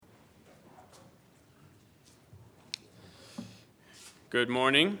Good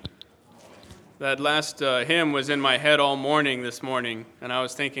morning. That last hymn was in my head all morning this morning, and I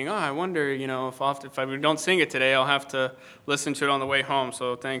was thinking, I wonder, if I don't sing it today, I'll have to listen to it on the way home.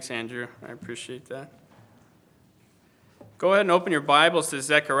 So thanks, Andrew. I appreciate that. Go ahead and open your Bibles to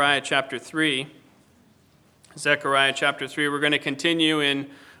Zechariah chapter 3. Zechariah chapter 3, we're going to continue in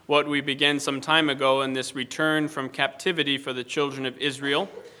what we began some time ago in this return from captivity for the children of Israel.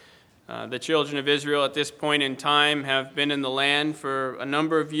 The children of Israel at this point in time have been in the land for a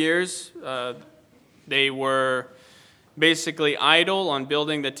number of years. They were basically idle on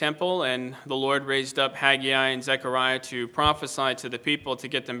building the temple, and the Lord raised up Haggai and Zechariah to prophesy to the people to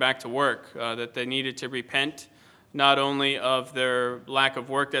get them back to work, that they needed to repent, not only of their lack of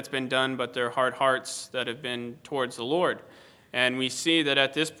work that's been done, but their hard hearts that have been towards the Lord. And we see that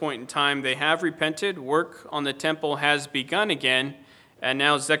at this point in time, they have repented, work on the temple has begun again, and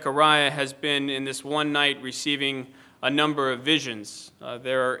now Zechariah has been in this one night receiving a number of visions.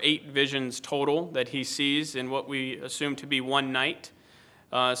 There are 8 visions total that he sees in what we assume to be one night.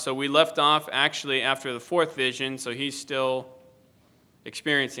 So we left off actually after the 4th vision, so he's still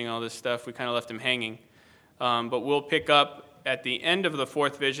experiencing all this stuff. We kind of left him hanging. But we'll pick up at the end of the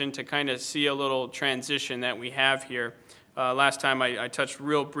 4th vision to kind of see a little transition that we have here. Last time I touched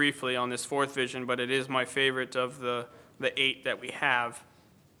real briefly on this 4th vision, but it is my favorite of the 8 that we have.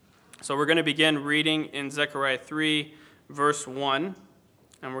 So we're going to begin reading in Zechariah 3, verse 1,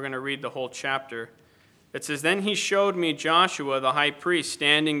 and we're going to read the whole chapter. It says, "Then he showed me Joshua the high priest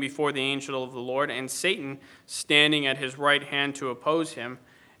standing before the angel of the Lord, and Satan standing at his right hand to oppose him.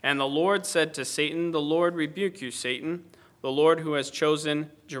 And the Lord said to Satan, 'The Lord rebuke you, Satan. The Lord who has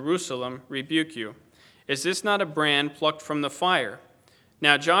chosen Jerusalem rebuke you. Is this not a brand plucked from the fire?'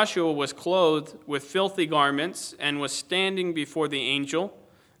 Now Joshua was clothed with filthy garments and was standing before the angel.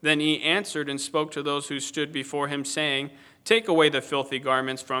 Then he answered and spoke to those who stood before him, saying, 'Take away the filthy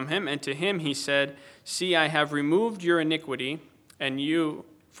garments from him.' And to him he said, 'See, I have removed your iniquity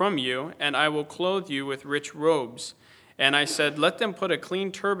from you, and I will clothe you with rich robes.' And I said, 'Let them put a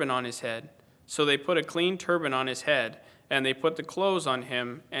clean turban on his head.' So they put a clean turban on his head, and they put the clothes on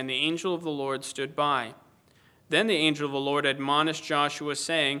him, and the angel of the Lord stood by. Then the angel of the Lord admonished Joshua,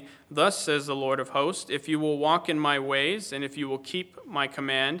 saying, 'Thus says the Lord of hosts, if you will walk in my ways, and if you will keep my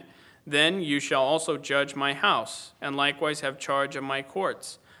command, then you shall also judge my house, and likewise have charge of my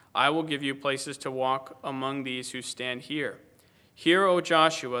courts. I will give you places to walk among these who stand here. Hear, O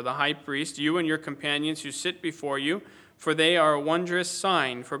Joshua, the high priest, you and your companions who sit before you, for they are a wondrous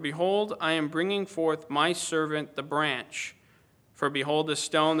sign. For behold, I am bringing forth my servant the branch. For behold, the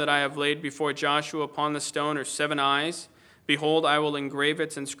stone that I have laid before Joshua, upon the stone are 7 eyes. Behold, I will engrave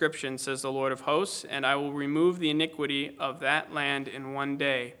its inscription, says the Lord of hosts, and I will remove the iniquity of that land in one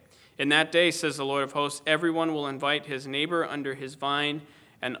day. In that day, says the Lord of hosts, everyone will invite his neighbor under his vine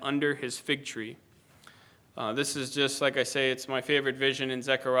and under his fig tree.'" This is just, like I say, it's my favorite vision in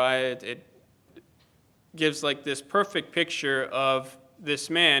Zechariah. It gives like this perfect picture of this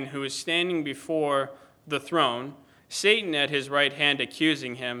man who is standing before the throne, Satan at his right hand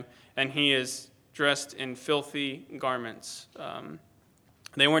accusing him, and he is dressed in filthy garments.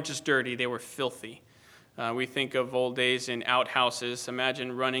 They weren't just dirty, they were filthy. We think of old days in outhouses.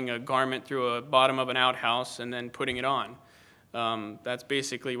 Imagine running a garment through a bottom of an outhouse and then putting it on. That's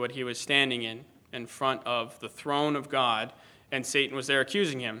basically what he was standing in front of the throne of God, and Satan was there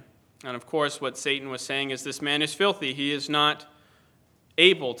accusing him. And of course, what Satan was saying is, this man is filthy. He is not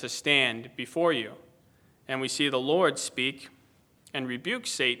able to stand before you. And we see the Lord speak and rebuke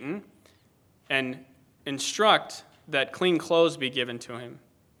Satan and instruct that clean clothes be given to him.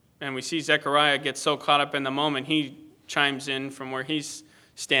 And we see Zechariah get so caught up in the moment, he chimes in from where he's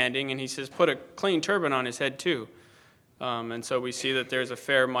standing, and he says, put a clean turban on his head too. And so we see that there's a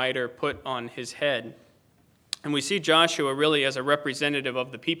fair mitre put on his head. And we see Joshua really as a representative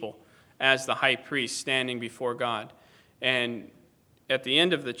of the people, as the high priest standing before God. And at the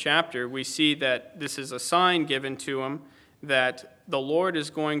end of the chapter, we see that this is a sign given to him that the Lord is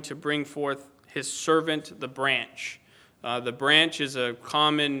going to bring forth his servant, the branch. The branch is a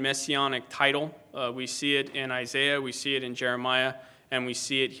common messianic title. We see it in Isaiah, we see it in Jeremiah, and we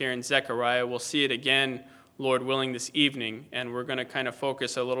see it here in Zechariah. We'll see it again, Lord willing, this evening, and we're going to kind of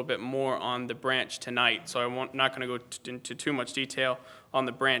focus a little bit more on the branch tonight. So I'm not going to go into too much detail on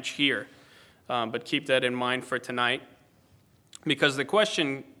the branch here, but keep that in mind for tonight. Because the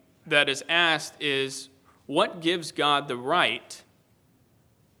question that is asked is, what gives God the right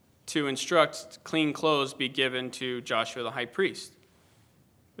to instruct clean clothes be given to Joshua the high priest?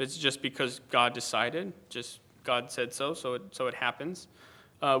 It's just because God decided, just God said so it happens.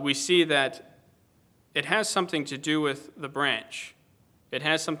 We see that it has something to do with the branch. It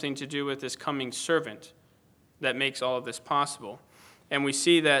has something to do with this coming servant that makes all of this possible. And we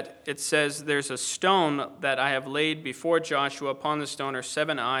see that it says, there's a stone that I have laid before Joshua. Upon the stone are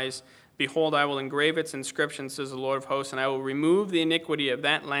 7 eyes. Behold, I will engrave its inscription, says the Lord of hosts, and I will remove the iniquity of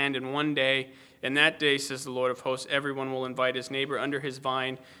that land in one day. In that day, says the Lord of hosts, everyone will invite his neighbor under his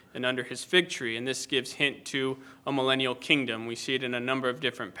vine and under his fig tree. And this gives hint to a millennial kingdom. We see it in a number of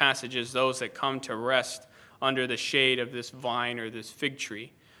different passages, those that come to rest under the shade of this vine or this fig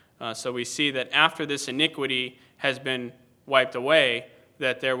tree. So we see that after this iniquity has been wiped away,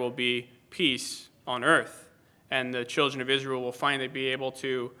 that there will be peace on earth. And the children of Israel will finally be able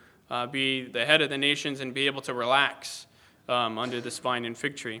to be the head of the nations and be able to relax under this vine and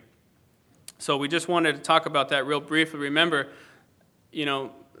fig tree. So we just wanted to talk about that real briefly. Remember,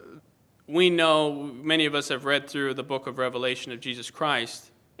 we know, many of us have read through the book of Revelation of Jesus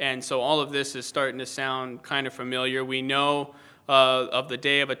Christ, and so all of this is starting to sound kind of familiar. We know of the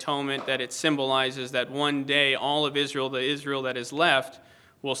Day of Atonement, that it symbolizes that one day all of Israel, the Israel that is left,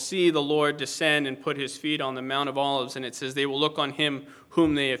 will see the Lord descend and put his feet on the Mount of Olives, and it says they will look on him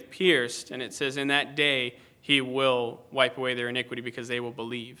whom they have pierced, and it says in that day he will wipe away their iniquity because they will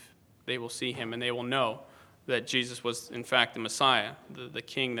believe. They will see him, and they will know that Jesus was in fact the Messiah, the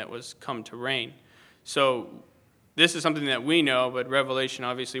king that was come to reign. So this is something that we know, but Revelation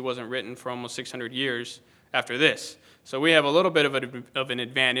obviously wasn't written for almost 600 years after this. So we have a little bit of an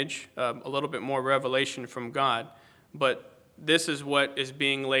advantage, a little bit more revelation from God, but this is what is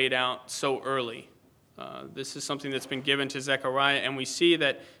being laid out so early. This is something that's been given to Zechariah, and we see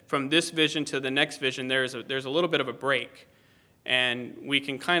that from this vision to the next vision, there's a little bit of a break. And we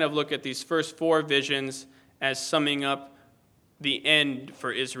can kind of look at these first 4 visions as summing up the end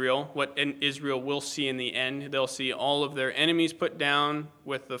for Israel, what Israel will see in the end. They'll see all of their enemies put down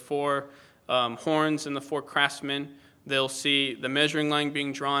with the 4 horns and the 4 craftsmen. They'll see the measuring line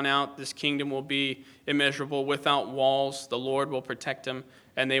being drawn out. This kingdom will be immeasurable without walls. The Lord will protect them,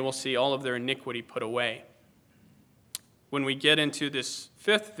 and they will see all of their iniquity put away. When we get into this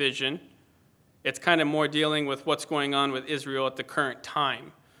 5th vision, it's kind of more dealing with what's going on with Israel at the current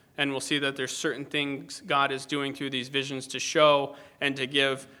time. And we'll see that there's certain things God is doing through these visions to show and to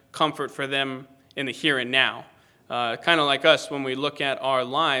give comfort for them in the here and now. Kind of like us, when we look at our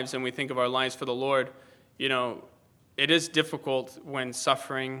lives and we think of our lives for the Lord, it is difficult when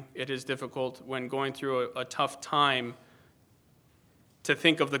suffering. It is difficult when going through a tough time to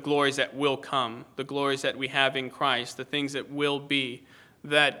think of the glories that will come, the glories that we have in Christ, the things that will be.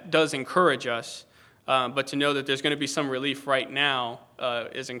 That does encourage us, but to know that there's going to be some relief right now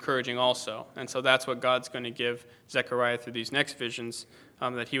is encouraging also. And so that's what God's going to give Zechariah through these next visions,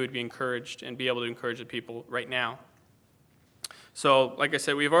 that he would be encouraged and be able to encourage the people right now. So, like I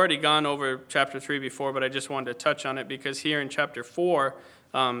said, we've already gone over chapter 3 before, but I just wanted to touch on it because here in chapter 4,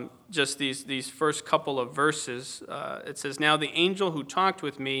 just these first couple of verses, it says, "Now the angel who talked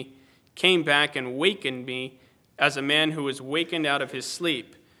with me came back and wakened me as a man who is wakened out of his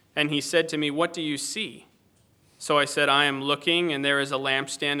sleep. And he said to me, 'What do you see?' So I said, 'I am looking, and there is a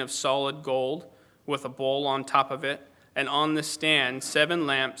lampstand of solid gold with a bowl on top of it, and on the stand 7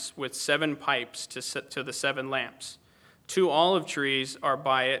 lamps with 7 pipes to the 7 lamps. 2 olive trees are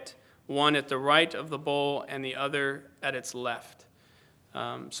by it, one at the right of the bowl and the other at its left.'"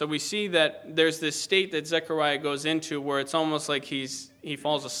 So we see that there's this state that Zechariah goes into where it's almost like he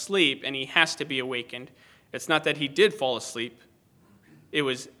falls asleep and he has to be awakened. It's not that he did fall asleep. It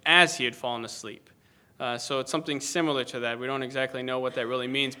was as he had fallen asleep. So it's something similar to that. We don't exactly know what that really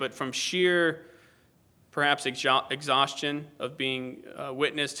means, but from sheer, perhaps, exhaustion of being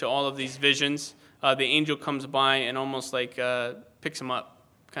witness to all of these visions, the angel comes by and almost like picks him up,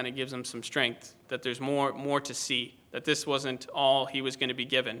 kind of gives him some strength, that there's more to see, that this wasn't all he was going to be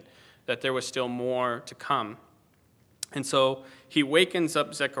given, that there was still more to come. And so he wakens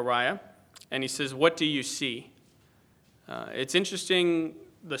up Zechariah, and he says, "What do you see?" It's interesting,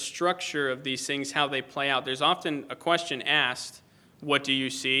 the structure of these things, how they play out. There's often a question asked, "What do you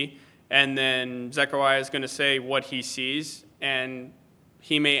see?" And then Zechariah is going to say what he sees, and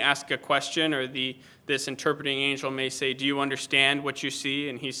he may ask a question, or this interpreting angel may say, "Do you understand what you see?"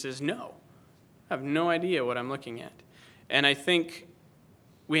 And he says, "No, I have no idea what I'm looking at." And I think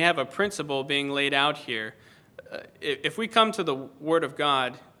we have a principle being laid out here. If we come to the Word of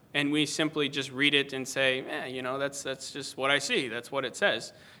God and we simply just read it and say, that's just what I see. That's what it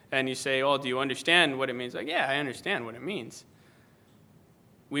says. And you say, "Oh, do you understand what it means?" Like, yeah, I understand what it means.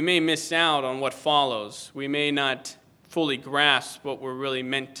 We may miss out on what follows. We may not fully grasp what we're really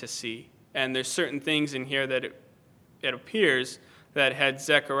meant to see. And there's certain things in here that it appears that had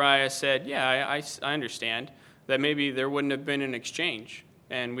Zechariah said, "Yeah, I understand," that maybe there wouldn't have been an exchange,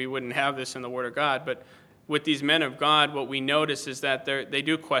 and we wouldn't have this in the Word of God. But with these men of God, what we notice is that they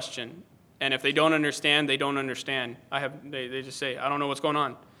do question. And if they don't understand, they don't understand. They just say, I don't know what's going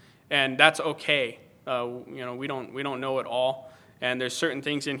on. And that's okay. We don't know it all. And there's certain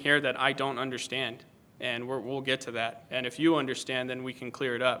things in here that I don't understand. And we'll get to that. And if you understand, then we can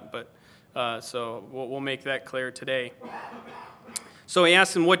clear it up. But so we'll make that clear today. So he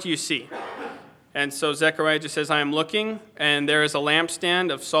asks him, what do you see? And so Zechariah just says, I am looking, and there is a lampstand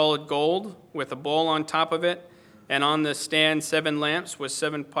of solid gold with a bowl on top of it, and on the stand 7 lamps with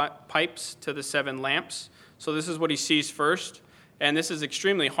 7 pipes to the 7 lamps. So this is what he sees first, and this is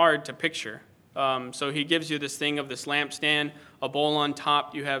extremely hard to picture. So he gives you this thing of this lampstand, a bowl on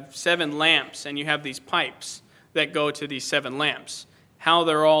top. You have 7 lamps, and you have these pipes that go to these 7 lamps. How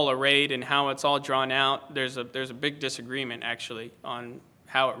they're all arrayed and how it's all drawn out, there's a big disagreement, actually, on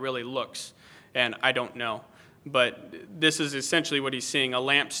how it really looks. And I don't know. But this is essentially what he's seeing, a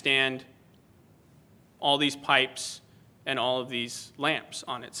lampstand, all these pipes, and all of these lamps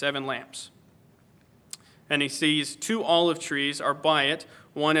on it, 7 lamps. And he sees 2 olive trees are by it,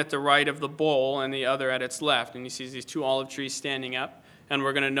 one at the right of the bowl and the other at its left. And he sees these 2 olive trees standing up. And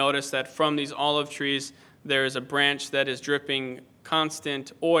we're going to notice that from these olive trees, there is a branch that is dripping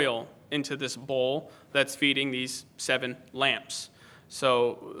constant oil into this bowl that's feeding these 7 lamps.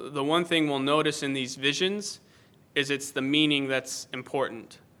 So the one thing we'll notice in these visions is it's the meaning that's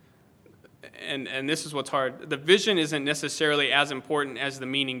important. And this is what's hard. The vision isn't necessarily as important as the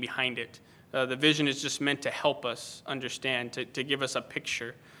meaning behind it. The vision is just meant to help us understand, to give us a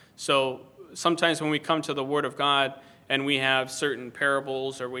picture. So sometimes when we come to the Word of God and we have certain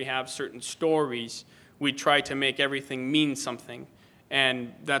parables or we have certain stories, we try to make everything mean something.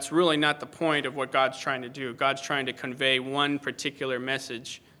 And that's really not the point of what God's trying to do. God's trying to convey one particular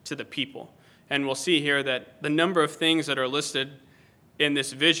message to the people. And we'll see here that the number of things that are listed in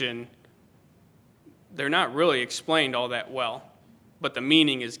this vision, they're not really explained all that well, but the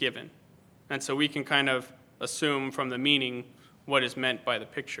meaning is given. And so we can kind of assume from the meaning what is meant by the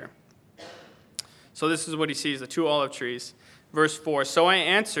picture. So this is what he sees, the 2 olive trees. Verse 4, so I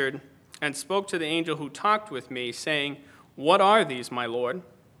answered and spoke to the angel who talked with me, saying, what are these, my Lord?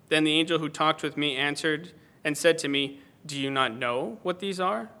 Then the angel who talked with me answered and said to me, do you not know what these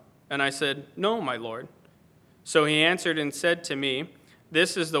are? And I said, no, my Lord. So he answered and said to me,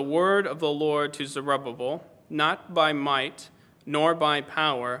 this is the word of the Lord to Zerubbabel, not by might, nor by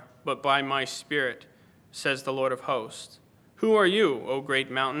power, but by my Spirit, says the Lord of hosts. Who are you, O great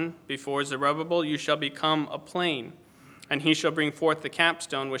mountain? Before Zerubbabel you shall become a plain, and he shall bring forth the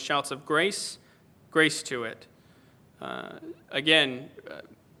capstone with shouts of grace, grace to it.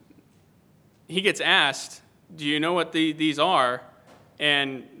 He gets asked, do you know what these are?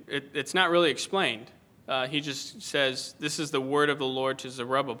 And it's not really explained. He just says, this is the word of the Lord to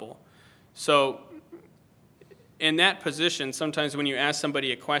Zerubbabel. So in that position, sometimes when you ask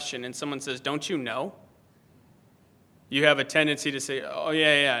somebody a question and someone says, don't you know? You have a tendency to say, oh,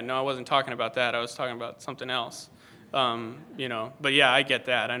 yeah, no, I wasn't talking about that. I was talking about something else. But yeah, I get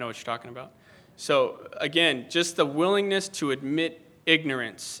that. I know what you're talking about. So again, just the willingness to admit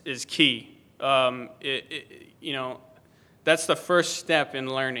ignorance is key. That's the first step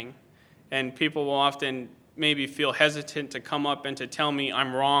in learning. And people will often maybe feel hesitant to come up and to tell me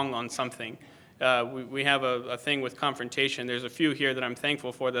I'm wrong on something. We have a thing with confrontation. There's a few here that I'm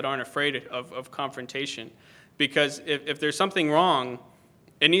thankful for that aren't afraid of confrontation. Because if there's something wrong,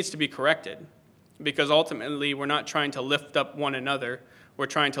 it needs to be corrected. Because ultimately, we're not trying to lift up one another. We're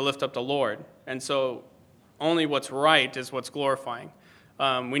trying to lift up the Lord. And so only what's right is what's glorifying.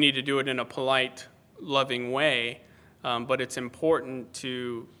 We need to do it in a polite, loving way, but it's important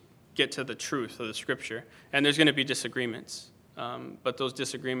to get to the truth of the Scripture. And there's going to be disagreements, but those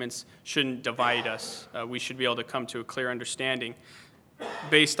disagreements shouldn't divide us. We should be able to come to a clear understanding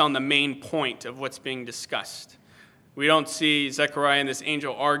based on the main point of what's being discussed. We don't see Zechariah and this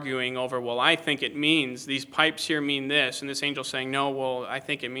angel arguing over, well, I think it means these pipes here mean this, and this angel saying, no, well, I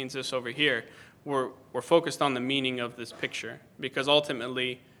think it means this over here. We're focused on the meaning of this picture, because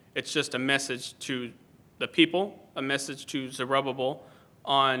ultimately it's just a message to the people, a message to Zerubbabel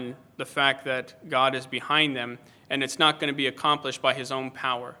on the fact that God is behind them, and it's not going to be accomplished by his own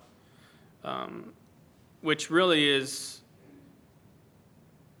power, which really is,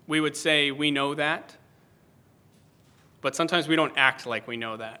 we would say we know that, but sometimes we don't act like we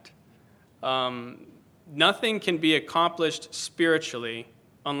know that. Nothing can be accomplished spiritually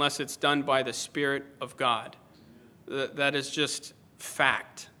unless it's done by the Spirit of God. That is just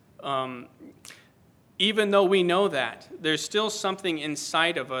fact. Even though we know that, there's still something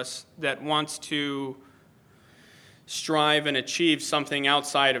inside of us that wants to strive and achieve something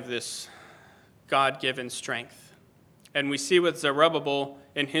outside of this God-given strength. And we see with Zerubbabel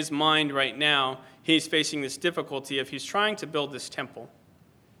in his mind right now, he's facing this difficulty of he's trying to build this temple.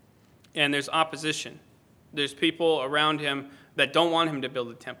 And there's opposition. There's people around him that don't want him to build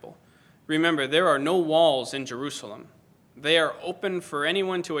a temple. Remember, there are no walls in Jerusalem. They are open for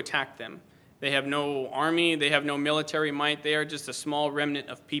anyone to attack them. They have no army. They have no military might. They are just a small remnant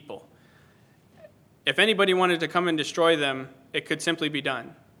of people. If anybody wanted to come and destroy them, it could simply be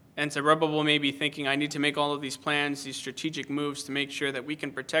done. And Zerubbabel may be thinking, I need to make all of these plans, these strategic moves to make sure that we can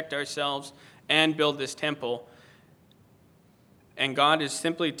protect ourselves and build this temple. And God is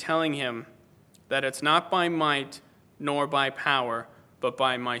simply telling him that it's not by might nor by power, but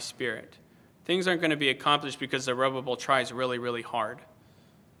by my Spirit. Things aren't going to be accomplished because Zerubbabel tries really, really hard.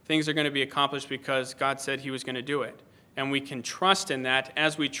 Things are going to be accomplished because God said he was going to do it. And we can trust in that.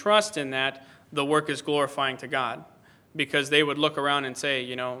 As we trust in that, the work is glorifying to God, because they would look around and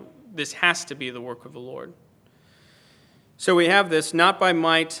say, this has to be the work of the Lord. So we have this, not by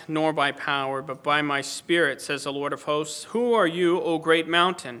might nor by power, but by my Spirit, says the Lord of hosts. Who are you, O great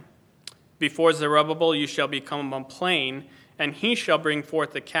mountain? Before Zerubbabel you shall become a plain, and he shall bring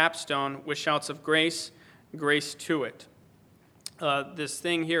forth the capstone with shouts of grace, grace to it. This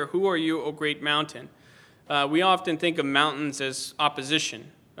thing here, who are you, O great mountain? We often think of mountains as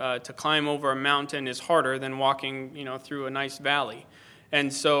opposition. To climb over a mountain is harder than walking, through a nice valley.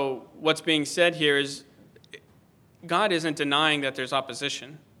 And so what's being said here is God isn't denying that there's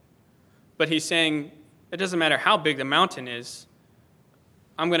opposition, but he's saying it doesn't matter how big the mountain is,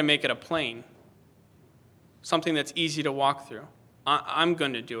 I'm going to make it a plain, something that's easy to walk through. I'm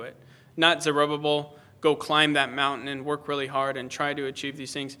going to do it. Not Zerubbabel, go climb that mountain and work really hard and try to achieve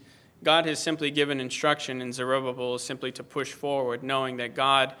these things. God has simply given instruction, and Zerubbabel is simply to push forward, knowing that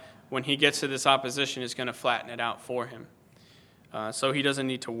God, when he gets to this opposition, is going to flatten it out for him. So he doesn't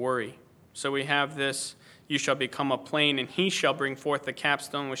need to worry. So we have this, you shall become a plain, and he shall bring forth the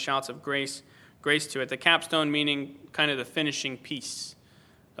capstone with shouts of grace, grace to it. The capstone meaning kind of the finishing piece.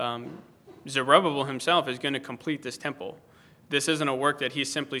 Zerubbabel himself is going to complete this temple. This isn't a work that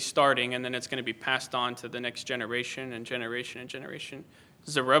he's simply starting, and then it's going to be passed on to the next generation and generation and generation.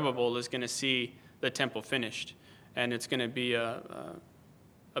 Zerubbabel is going to see the temple finished, and it's going to be a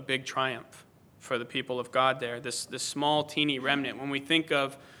big triumph for the people of God there, this small, teeny remnant. When we think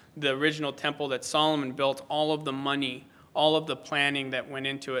of the original temple that Solomon built, all of the money, all of the planning that went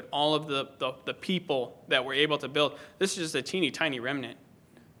into it, all of the people that were able to build, this is just a teeny, tiny remnant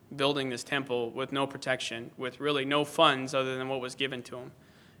building this temple with no protection, with really no funds other than what was given to them.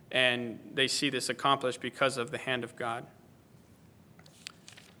 And they see this accomplished because of the hand of God.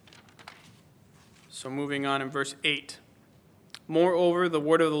 So moving on in verse 8. Moreover, the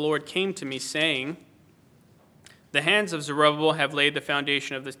word of the Lord came to me, saying, the hands of Zerubbabel have laid the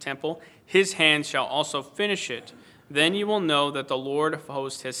foundation of this temple. His hands shall also finish it. Then you will know that the Lord of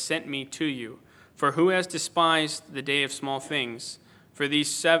hosts has sent me to you. For who has despised the day of small things? For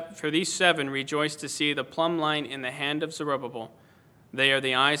these seven rejoice to see the plumb line in the hand of Zerubbabel. They are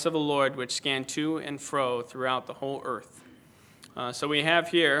the eyes of the Lord, which scan to and fro throughout the whole earth. So we have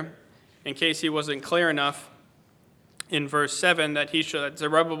here, in case he wasn't clear enough, in verse 7, that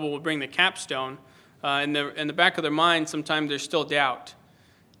Zerubbabel will bring the capstone. In the back of their mind, sometimes there's still doubt.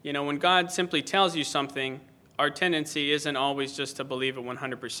 When God simply tells you something, our tendency isn't always just to believe it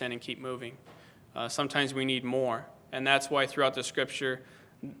 100% and keep moving. Sometimes we need more. And that's why throughout the Scripture,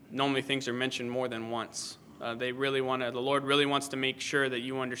 normally things are mentioned more than once. The Lord really wants to make sure that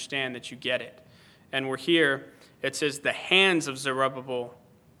you understand, that you get it. And we're here, it says, the hands of Zerubbabel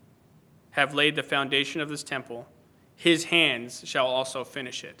have laid the foundation of this temple. His hands shall also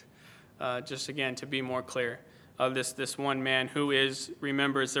finish it. Just again, to be more clear, this one man who is,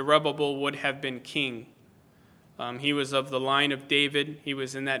 remember, Zerubbabel would have been king. He was of the line of David. He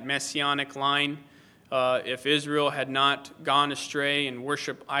was in that messianic line. If Israel had not gone astray and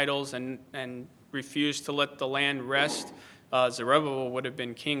worshiped idols and refused to let the land rest, Zerubbabel would have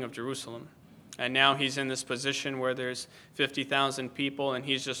been king of Jerusalem. And now he's in this position where there's 50,000 people, and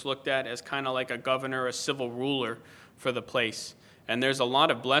he's just looked at as kind of like a governor, a civil ruler for the place. And there's a lot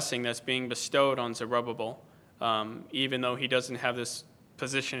of blessing that's being bestowed on Zerubbabel, even though he doesn't have this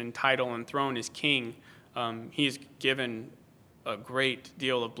position and title and throne as king. He's given a great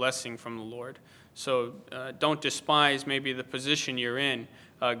deal of blessing from the Lord. So don't despise maybe the position you're in.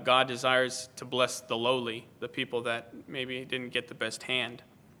 God desires to bless the lowly, the people that maybe didn't get the best hand.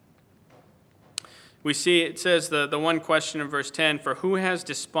 We see it says the one question in verse 10, for who has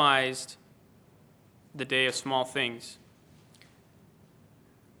despised the day of small things?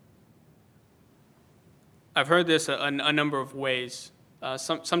 I've heard this a number of ways.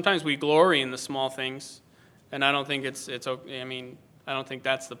 Sometimes we glory in the small things, and I don't think it's okay. I mean, I don't think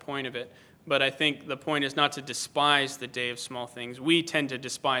that's the point of it. But I think the point is not to despise the day of small things. We tend to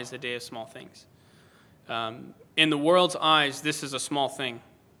despise the day of small things. In the world's eyes, this is a small thing,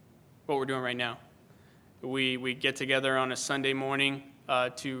 what we're doing right now. We get together on a Sunday morning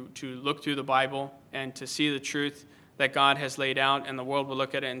to look through the Bible and to see the truth that God has laid out, and the world will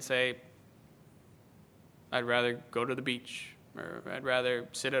look at it and say, I'd rather go to the beach, or I'd rather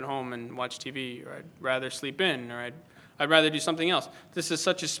sit at home and watch TV, or I'd rather sleep in, or I'd rather do something else. This is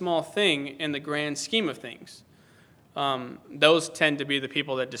such a small thing in the grand scheme of things. Those tend to be the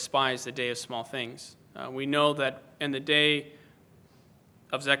people that despise the day of small things. We know that in the day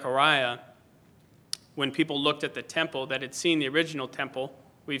of Zechariah, when people looked at the temple that had seen the original temple,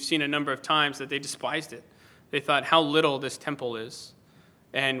 we've seen a number of times that they despised it. They thought how little this temple is,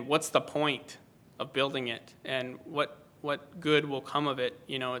 and what's the point of building it, and what good will come of it.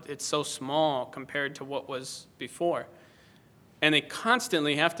 You know, it's so small compared to what was before. And they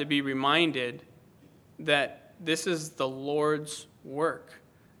constantly have to be reminded that this is the Lord's work.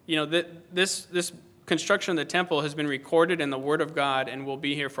 You know, this construction of the temple has been recorded in the Word of God and will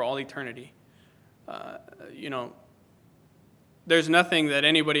be here for all eternity. There's nothing that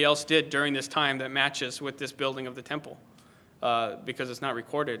anybody else did during this time that matches with this building of the temple, because it's not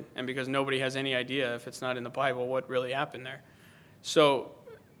recorded, and because nobody has any idea, if it's not in the Bible, what really happened there. So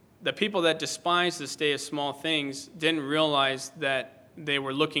the people that despise this day of small things didn't realize that they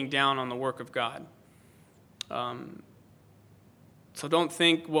were looking down on the work of God. So don't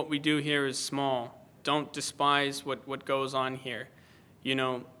think what we do here is small. Don't despise what goes on here. You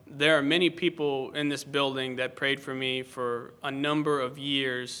know, there are many people in this building that prayed for me for a number of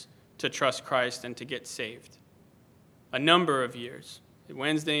years to trust Christ and to get saved. A number of years.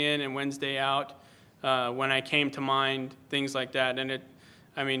 Wednesday in and Wednesday out, when I came to mind, things like that.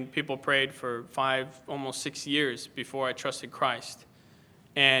 And people prayed for 5, almost 6 years before I trusted Christ.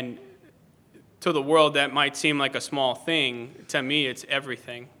 And to the world, that might seem like a small thing. To me, it's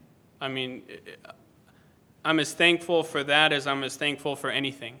everything. I mean, I'm as thankful for that as I'm as thankful for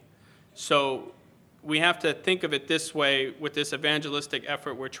anything. So we have to think of it this way with this evangelistic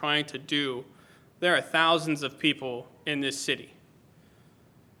effort we're trying to do. There are thousands of people in this city.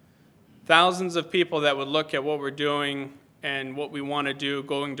 Thousands of people that would look at what we're doing and what we want to do,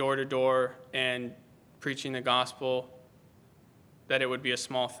 going door to door and preaching the gospel, that it would be a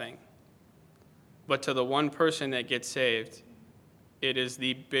small thing. But to the one person that gets saved, it is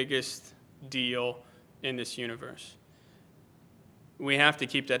the biggest deal in this universe. We have to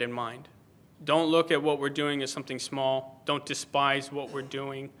keep that in mind. Don't look at what we're doing as something small. Don't despise what we're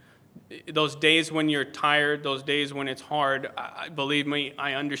doing. Those days when you're tired, those days when it's hard, believe me,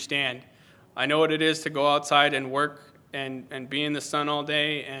 I understand. I know what it is to go outside and work and be in the sun all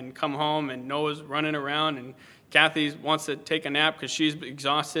day and come home and Noah's running around and Kathy wants to take a nap because she's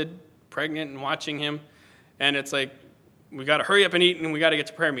exhausted, pregnant, and watching him. And it's like, we got to hurry up and eat and we got to get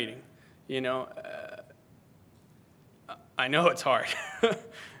to prayer meeting. You know, I know it's hard,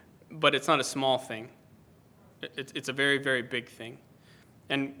 but it's not a small thing. It's a very, very big thing.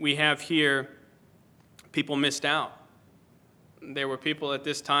 And we have here, people missed out. There were people at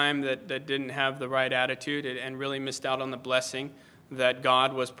this time that didn't have the right attitude and really missed out on the blessing that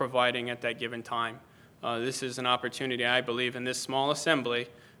God was providing at that given time. This is an opportunity, I believe, in this small assembly,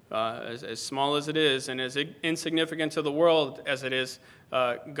 as small as it is and as insignificant to the world as it is,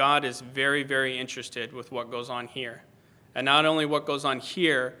 God is very, very interested with what goes on here. And not only what goes on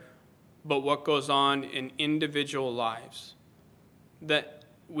here, but what goes on in individual lives. That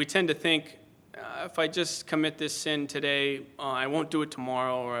we tend to think, if I just commit this sin today, I won't do it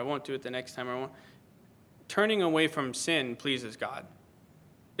tomorrow, or I won't do it the next time. Turning away from sin pleases God.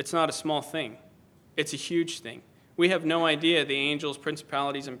 It's not a small thing. It's a huge thing. We have no idea the angels,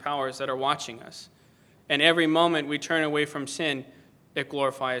 principalities, and powers that are watching us. And every moment we turn away from sin, it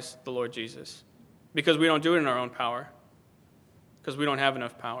glorifies the Lord Jesus. Because we don't do it in our own power. Because we don't have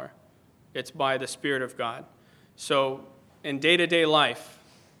enough power. It's by the Spirit of God. So in day-to-day life,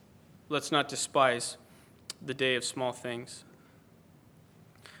 let's not despise the day of small things.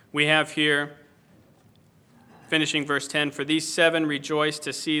 We have here, finishing verse 10, for these 7 rejoice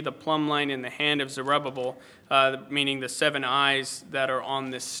to see the plumb line in the hand of Zerubbabel, meaning the 7 eyes that are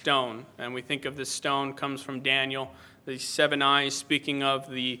on this stone. And we think of this stone comes from Daniel. These 7 eyes speaking of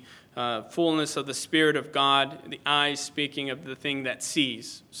the fullness of the Spirit of God, the eyes speaking of the thing that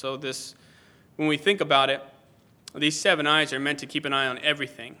sees. So when we think about it, these 7 eyes are meant to keep an eye on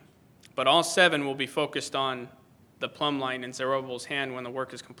everything. But all 7 will be focused on the plumb line in Zerubbabel's hand when the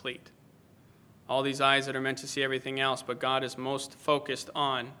work is complete. all these eyes that are meant to see everything else, but God is most focused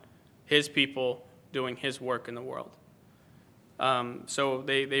on his people doing his work in the world. So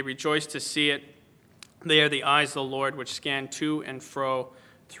they rejoice to see it. They are the eyes of the Lord, which scan to and fro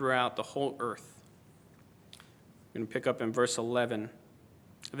throughout the whole earth. I'm going to pick up in verse 11.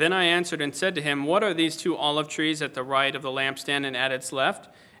 Then I answered and said to him, what are these 2 olive trees at the right of the lampstand and at its left?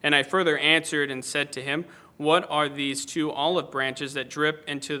 And I further answered and said to him, what are these 2 olive branches that drip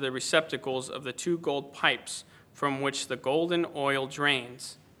into the receptacles of the 2 gold pipes from which the golden oil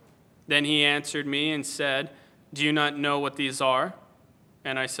drains? Then he answered me and said, do you not know what these are?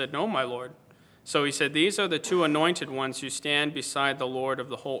 And I said, no, my Lord. So he said, these are the 2 anointed ones who stand beside the Lord of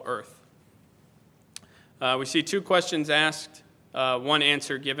the whole earth. We see 2 questions asked, 1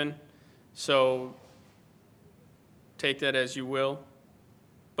 answer given. So take that as you will.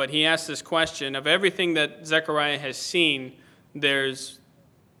 But he asked this question. Of everything that Zechariah has seen, there's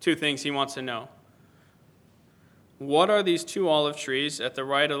 2 things he wants to know. What are these 2 olive trees at the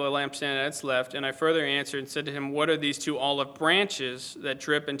right of the lampstand at its left? And I further answered and said to him, what are these 2 olive branches that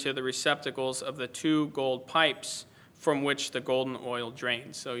drip into the receptacles of the 2 gold pipes from which the golden oil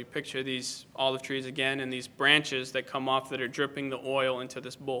drains? So you picture these olive trees again and these branches that come off that are dripping the oil into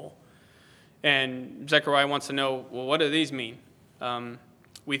this bowl. And Zechariah wants to know, well, what do these mean?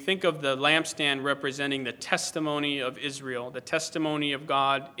 We think of the lampstand representing the testimony of Israel, the testimony of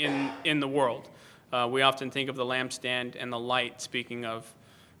God in the world. We often think of the lampstand and the light, speaking of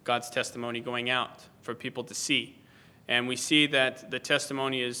God's testimony going out for people to see. And we see that the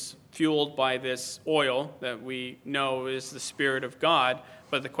testimony is fueled by this oil that we know is the Spirit of God.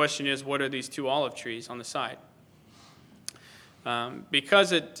 But the question is, what are these 2 olive trees on the side?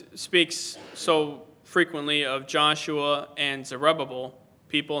 Because it speaks so frequently of Joshua and Zerubbabel,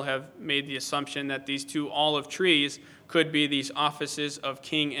 people have made the assumption that these 2 olive trees could be these offices of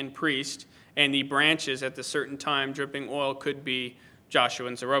king and priest, and the branches at the certain time dripping oil could be Joshua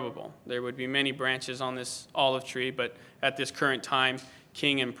and Zerubbabel. There would be many branches on this olive tree, but at this current time,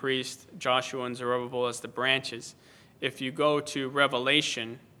 king and priest, Joshua and Zerubbabel as the branches. If you go to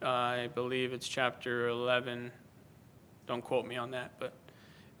Revelation, I believe it's chapter 11, don't quote me on that, but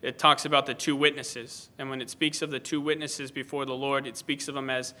it talks about the 2 witnesses. And when it speaks of the 2 witnesses before the Lord, it speaks of them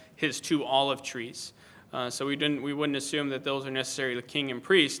as his 2 olive trees. So we wouldn't assume that those are necessarily the king and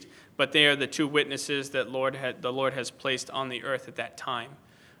priest, but they are the 2 witnesses that the Lord has placed on the earth at that time.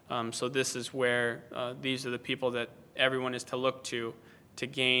 So this is where these are the people that everyone is to look to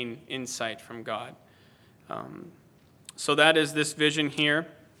gain insight from God. So that is this vision here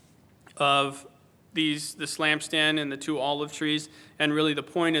of this lampstand and the 2 olive trees. And really the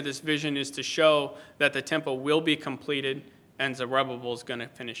point of this vision is to show that the temple will be completed and Zerubbabel is going to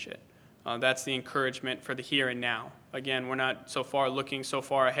finish it. That's the encouragement for the here and now. Again, we're not looking so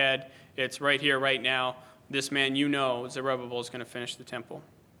far ahead. It's right here, right now. This man, Zerubbabel is going to finish the temple.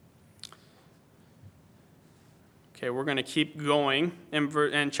 Okay, we're going to keep going.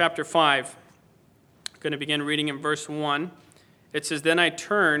 In chapter 5, I'm going to begin reading in verse 1. It says, Then I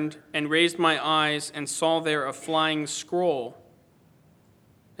turned and raised my eyes and saw there a flying scroll.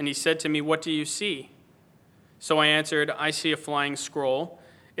 And he said to me, What do you see? So I answered, I see a flying scroll.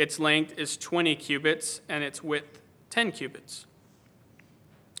 Its length is 20 cubits, and its width 10 cubits.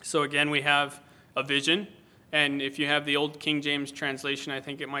 So again, we have a vision. And if you have the old King James translation, I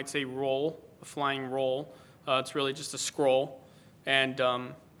think it might say roll, a flying roll. It's really just a scroll. And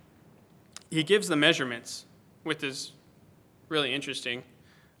he gives the measurements, which is really interesting.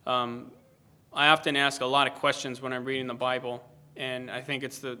 I often ask a lot of questions when I'm reading the Bible, and I think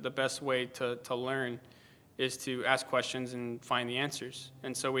it's the best way to learn is to ask questions and find the answers.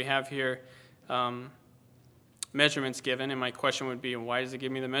 And so we have here measurements given, and my question would be, why does it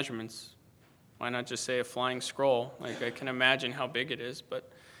give me the measurements? Why not just say a flying scroll? Like, I can imagine how big it is,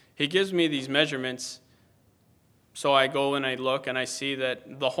 but he gives me these measurements. So I go and I look and I see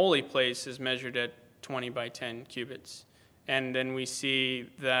that the holy place is measured at 20 by 10 cubits. And then we see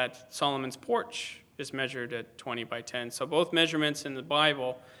that Solomon's porch is measured at 20 by 10. So both measurements in the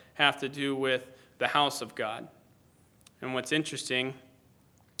Bible have to do with the house of God. And what's interesting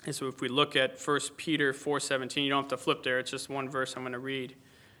is if we look at 1 Peter 4:17, you don't have to flip there, it's just one verse I'm going to read.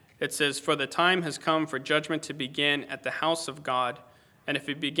 It says, For the time has come for judgment to begin at the house of God. And if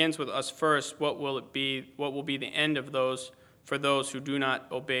it begins with us first, what will it be? What will be the end of those for those who do not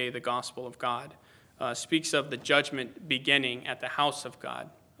obey the gospel of God? Speaks of the judgment beginning at the house of God,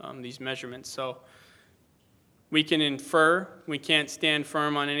 these measurements. So we can infer, we can't stand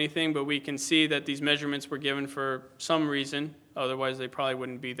firm on anything, but we can see that these measurements were given for some reason, otherwise they probably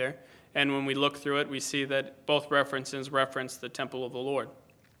wouldn't be there. And when we look through it, we see that both references reference the temple of the Lord,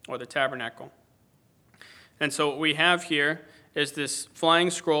 or the tabernacle. And so what we have here is this flying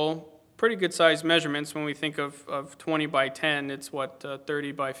scroll, pretty good size measurements. When we think of 20 by 10, it's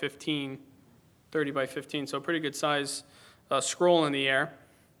 30 by 15, so a pretty good size scroll in the air.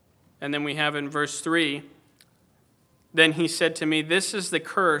 And then we have in verse 3, then he said to me, this is the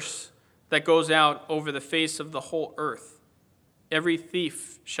curse that goes out over the face of the whole earth. Every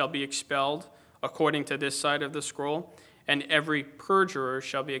thief shall be expelled according to this side of the scroll, and every perjurer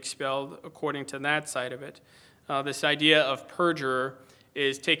shall be expelled according to that side of it. This idea of perjurer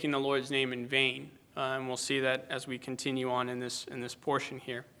is taking the Lord's name in vain, and we'll see that as we continue on in this portion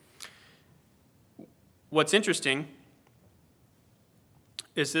here. What's interesting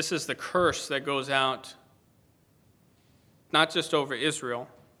is this is the curse that goes out not just over Israel,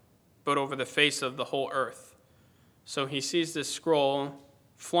 but over the face of the whole earth. So he sees this scroll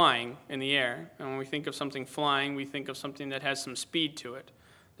flying in the air, and when we think of something flying, we think of something that has some speed to it,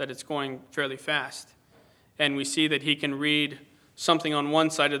 that it's going fairly fast. And we see that he can read something on one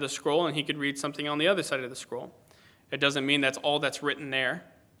side of the scroll, and he could read something on the other side of the scroll. It doesn't mean that's all that's written there,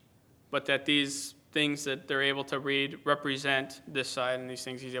 but that these things that they're able to read represent this side, and these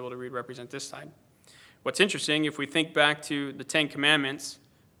things he's able to read represent this side. What's interesting, if we think back to the Ten Commandments,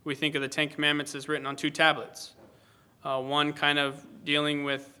 we think of the Ten Commandments as written on two tablets. One kind of dealing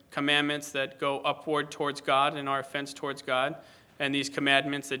with commandments that go upward towards God and our offense towards God, and these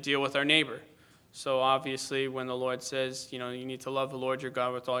commandments that deal with our neighbor. So obviously when the Lord says, you need to love the Lord your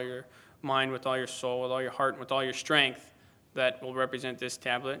God with all your mind, with all your soul, with all your heart, and with all your strength, that will represent this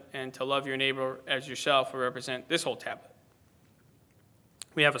tablet, and to love your neighbor as yourself will represent this whole tablet.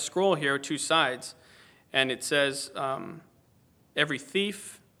 We have a scroll here, two sides, and it says every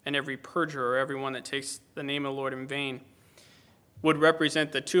thief and every perjurer, everyone that takes the name of the Lord in vain, would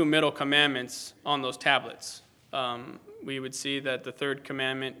represent the two middle commandments on those tablets. We would see that the third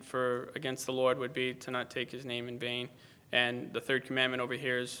commandment against the Lord would be to not take his name in vain, and the third commandment over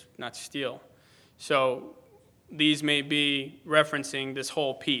here is not to steal. So these may be referencing this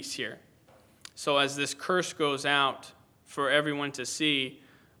whole piece here. So as this curse goes out for everyone to see,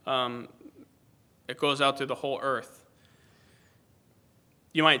 it goes out through the whole earth.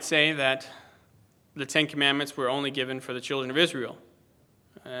 You might say that the Ten Commandments were only given for the children of Israel.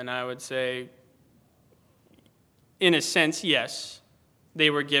 And I would say, in a sense, yes. They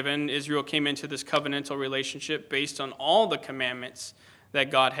were given. Israel came into this covenantal relationship based on all the commandments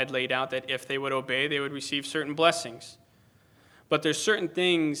that God had laid out, that if they would obey, they would receive certain blessings. But there's certain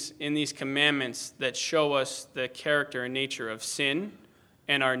things in these commandments that show us the character and nature of sin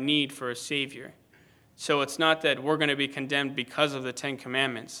and our need for a Savior. So it's not that we're going to be condemned because of the Ten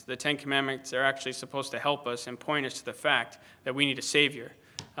Commandments. The Ten Commandments are actually supposed to help us and point us to the fact that we need a Savior.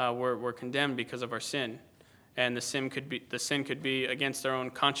 We're condemned because of our sin. And the sin could be against our own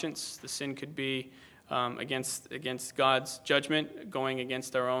conscience. The sin could be against God's judgment, going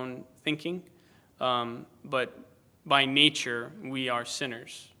against our own thinking. But by nature, we are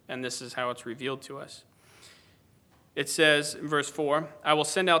sinners. And this is how it's revealed to us. It says in verse 4, I will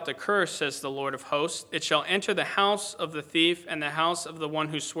send out the curse, says the Lord of hosts. It shall enter the house of the thief and the house of the one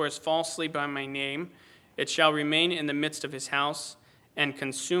who swears falsely by my name. It shall remain in the midst of his house and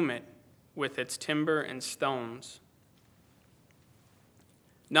consume it with its timber and stones.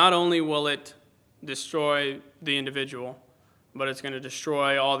 Not only will it destroy the individual, but it's going to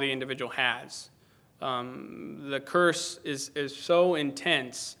destroy all the individual has. The curse is so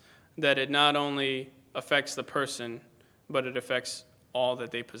intense that it not only affects the person, but it affects all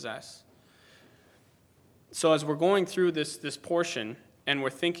that they possess. So as we're going through this portion, and we're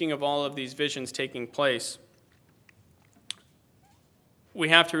thinking of all of these visions taking place, we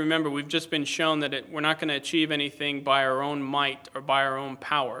have to remember we've just been shown that we're not going to achieve anything by our own might or by our own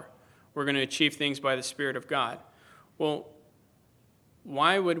power. We're going to achieve things by the Spirit of God. Well,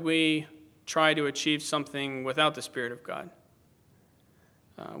 why would we try to achieve something without the Spirit of God?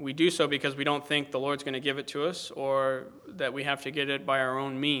 We do so because we don't think the Lord's going to give it to us, or that we have to get it by our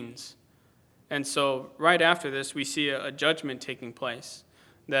own means. And so right after this, we see a judgment taking place,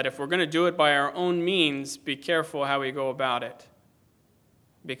 that if we're going to do it by our own means, be careful how we go about it,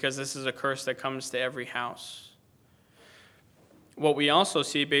 because this is a curse that comes to every house. What we also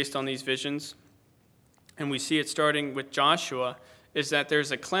see based on these visions, and we see it starting with Joshua, is that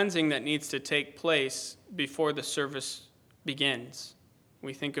there's a cleansing that needs to take place before the service begins.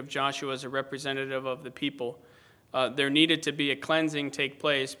 We think of Joshua as a representative of the people. There needed to be a cleansing take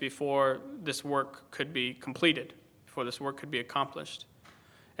place before this work could be completed, before this work could be accomplished.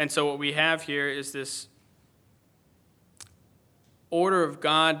 And so what we have here is this order of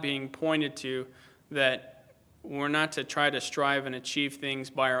God being pointed to, that we're not to try to strive and achieve things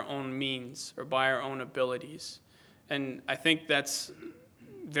by our own means or by our own abilities. And I think that's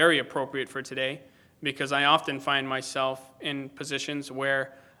very appropriate for today, because I often find myself in positions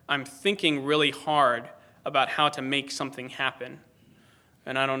where I'm thinking really hard about how to make something happen.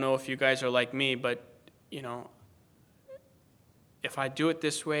 And I don't know if you guys are like me, but, if I do it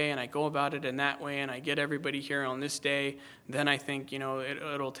this way and I go about it in that way and I get everybody here on this day, then I think,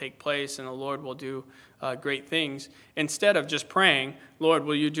 it'll take place and the Lord will do great things. Instead of just praying, Lord,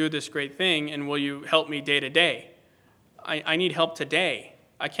 will you do this great thing and will you help me day to day? I need help today.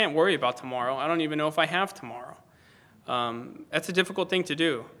 I can't worry about tomorrow. I don't even know if I have tomorrow. That's a difficult thing to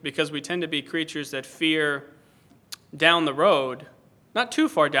do, because we tend to be creatures that fear down the road, not too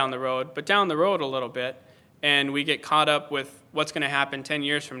far down the road, but down the road a little bit, and we get caught up with what's going to happen 10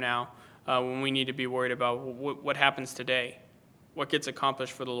 years from now when we need to be worried about what happens today, what gets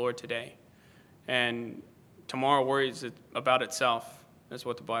accomplished for the Lord today. And tomorrow worries about itself, is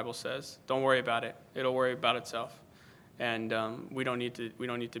what the Bible says. Don't worry about it. It'll worry about itself. And we don't need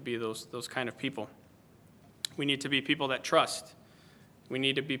to be those kind of people. We need to be people that trust. We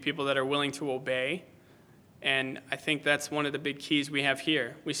need to be people that are willing to obey. And I think that's one of the big keys we have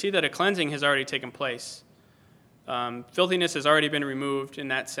here. We see that a cleansing has already taken place. Filthiness has already been removed in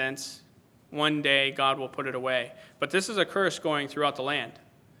that sense. One day God will put it away. But this is a curse going throughout the land.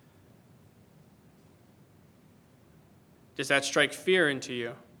 Does that strike fear into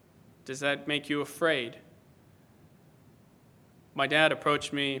you? Does that make you afraid? My dad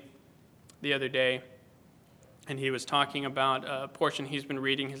approached me the other day, and he was talking about a portion he's been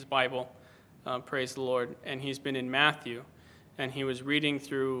reading his Bible, praise the Lord, and he's been in Matthew, and he was reading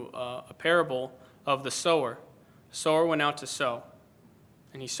through a parable of the sower. The sower went out to sow,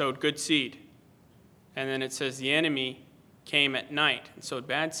 and he sowed good seed. And then it says the enemy came at night and sowed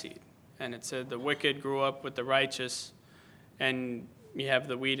bad seed. And it said the wicked grew up with the righteous, and you have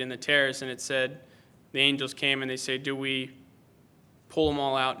the wheat and the tares. And it said the angels came and they say, do we pull them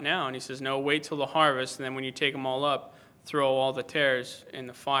all out now? And he says, no, wait till the harvest, and then when you take them all up, throw all the tares in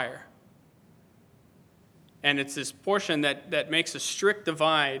the fire. And it's this portion that makes a strict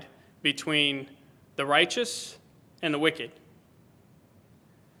divide between the righteous and the wicked.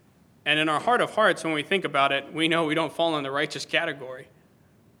 And in our heart of hearts, when we think about it, we know we don't fall in the righteous category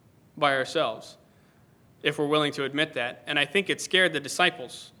by ourselves, if we're willing to admit that. And I think it scared the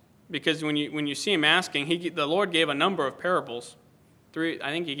disciples, because when you see him asking, the Lord gave a number of parables. 3, I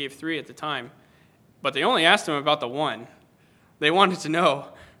think he gave 3 at the time, but they only asked him about the one. They wanted to know,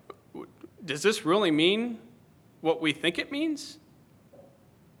 does this really mean what we think it means?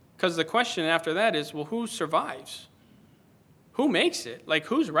 Because the question after that is, well, who survives? Who makes it? Like,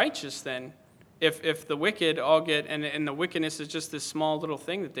 who's righteous then? If the wicked all get, and the wickedness is just this small little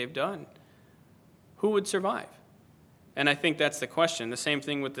thing that they've done, who would survive? And I think that's the question. The same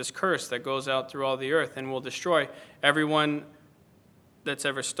thing with this curse that goes out through all the earth and will destroy everyone that's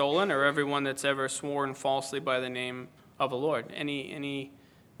ever stolen or everyone that's ever sworn falsely by the name of the Lord.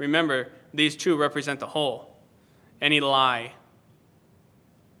 Remember, these two represent the whole. Any lie.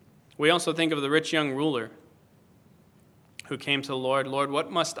 We also think of the rich young ruler who came to the Lord. Lord,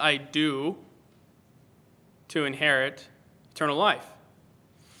 what must I do to inherit eternal life?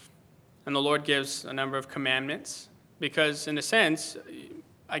 And the Lord gives a number of commandments, because in a sense,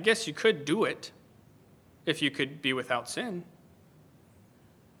 I guess you could do it if you could be without sin.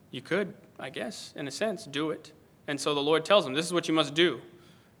 You could, I guess, in a sense, do it. And so the Lord tells him, this is what you must do.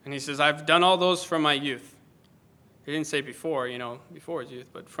 And he says, I've done all those from my youth. He didn't say before his youth,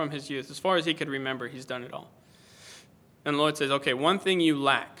 but from his youth. As far as he could remember, he's done it all. And the Lord says, okay, one thing you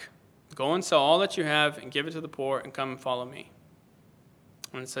lack. Go and sell all that you have and give it to the poor and come and follow me.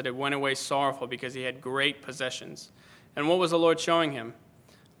 And it said it went away sorrowful because he had great possessions. And what was the Lord showing him?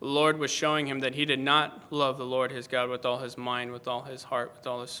 The Lord was showing him that he did not love the Lord his God with all his mind, with all his heart, with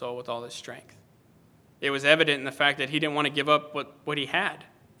all his soul, with all his strength. It was evident in the fact that he didn't want to give up what he had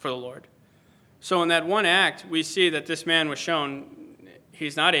for the Lord. So in that one act, we see that this man was shown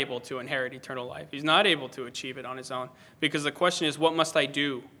he's not able to inherit eternal life. He's not able to achieve it on his own. Because the question is, what must I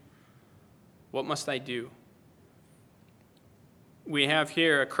do? What must I do? We have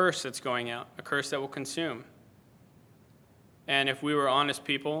here a curse that's going out, a curse that will consume. And if we were honest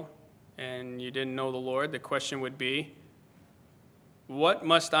people and you didn't know the Lord, the question would be, what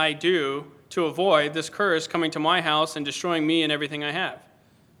must I do to avoid this curse coming to my house and destroying me and everything I have?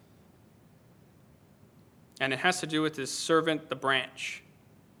 And it has to do with his servant, the branch,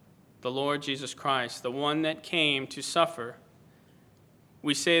 the Lord Jesus Christ, the one that came to suffer.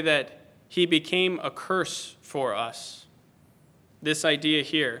 We say that he became a curse for us. This idea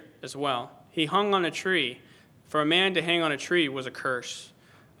here as well. He hung on a tree For a man to hang on a tree was a curse.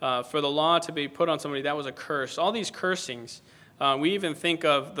 For the law to be put on somebody, that was a curse. All these cursings. We even think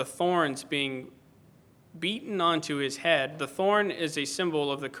of the thorns being beaten onto his head. The thorn is a symbol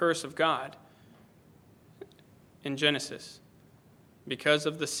of the curse of God in Genesis. Because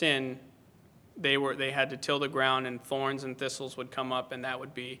of the sin, they had to till the ground, and thorns and thistles would come up, and that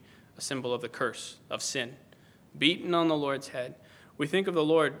would be a symbol of the curse of sin. Beaten on the Lord's head. We think of the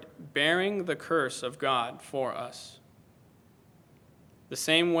Lord bearing the curse of God for us. The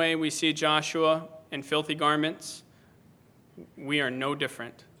same way we see Joshua in filthy garments, we are no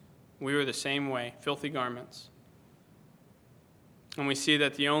different. We are the same way, filthy garments. And we see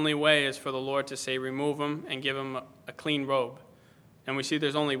that the only way is for the Lord to say, remove them and give them a clean robe. And we see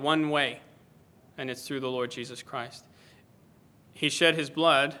there's only one way, and it's through the Lord Jesus Christ. He shed his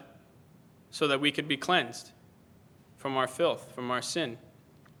blood so that we could be cleansed from our filth, from our sin.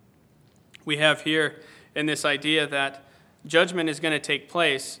 We have here in this idea that judgment is going to take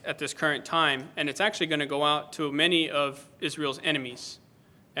place at this current time, and it's actually going to go out to many of Israel's enemies.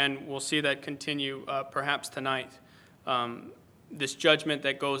 And we'll see that continue perhaps tonight. This judgment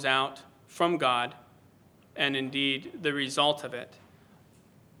that goes out from God, and indeed the result of it.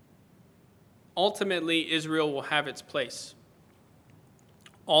 Ultimately, Israel will have its place.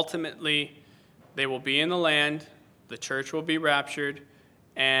 Ultimately, they will be in the land, the church will be raptured,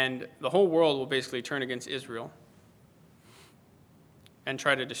 and the whole world will basically turn against Israel and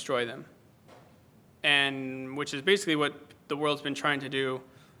try to destroy them. And which is basically what the world's been trying to do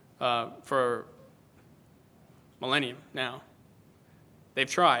for millennium now. They've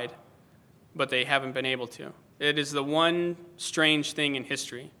tried, but they haven't been able to. It is the one strange thing in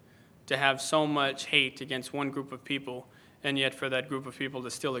history to have so much hate against one group of people, and yet for that group of people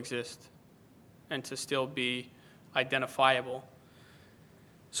to still exist and to still be identifiable.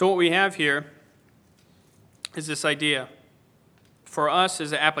 So what we have here is this idea. For us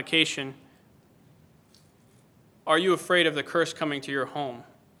as an application, are you afraid of the curse coming to your home?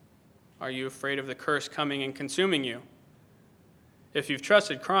 Are you afraid of the curse coming and consuming you? If you've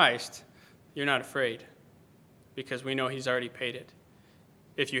trusted Christ, you're not afraid because we know he's already paid it.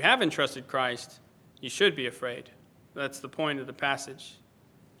 If you haven't trusted Christ, you should be afraid. That's the point of the passage.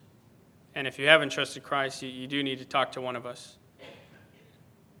 And if you haven't trusted Christ, you do need to talk to one of us.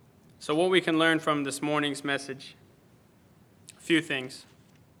 So what we can learn from this morning's message, a few things.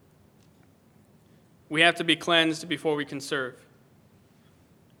 We have to be cleansed before we can serve.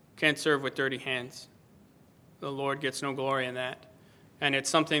 Can't serve with dirty hands. The Lord gets no glory in that. And it's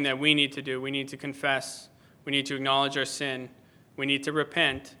something that we need to do. We need to confess. We need to acknowledge our sin. We need to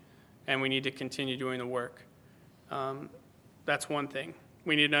repent. And we need to continue doing the work. That's one thing.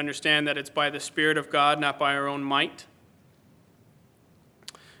 We need to understand that it's by the Spirit of God, not by our own might.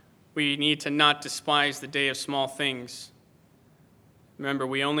 We need to not despise the day of small things. Remember,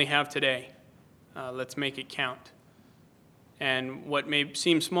 we only have today. Let's make it count. And what may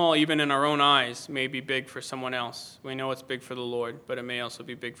seem small, even in our own eyes, may be big for someone else. We know it's big for the Lord, but it may also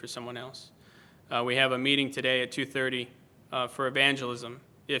be big for someone else. We have a meeting today at 2:30 for evangelism.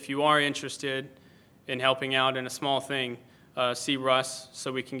 If you are interested in helping out in a small thing, see Russ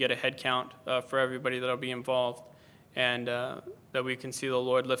so we can get a head count for everybody that will be involved, and that we can see the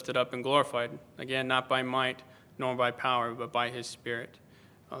Lord lifted up and glorified. Again, not by might nor by power, but by his Spirit.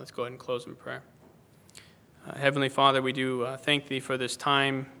 Let's go ahead and close in prayer. Heavenly Father, we do thank thee for this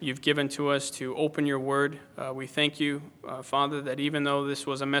time you've given to us to open your word. We thank you, Father, that even though this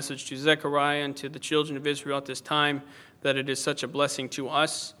was a message to Zechariah and to the children of Israel at this time, that it is such a blessing to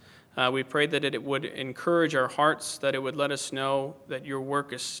us. We pray that it would encourage our hearts, that it would let us know that your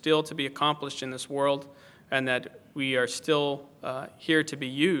work is still to be accomplished in this world, and that we are still here to be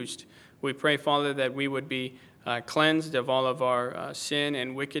used. We pray, Father, that we would be cleansed of all of our sin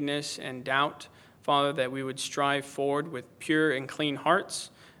and wickedness and doubt. Father, that we would strive forward with pure and clean hearts,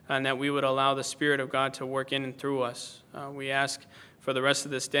 and that we would allow the Spirit of God to work in and through us. We ask for the rest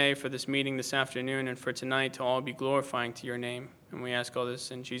of this day, for this meeting this afternoon, and for tonight to all be glorifying to your name. And we ask all this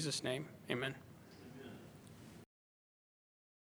in Jesus' name. Amen.